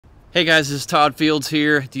Hey guys, this is Todd Fields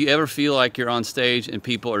here. Do you ever feel like you're on stage and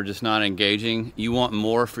people are just not engaging? You want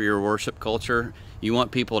more for your worship culture. You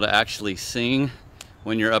want people to actually sing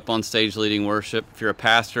when you're up on stage leading worship. If you're a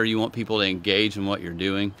pastor, you want people to engage in what you're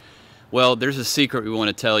doing. Well, there's a secret we want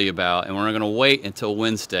to tell you about, and we're going to wait until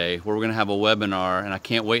Wednesday where we're going to have a webinar, and I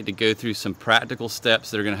can't wait to go through some practical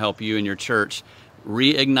steps that are going to help you and your church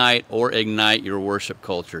reignite or ignite your worship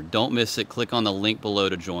culture. Don't miss it. Click on the link below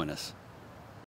to join us.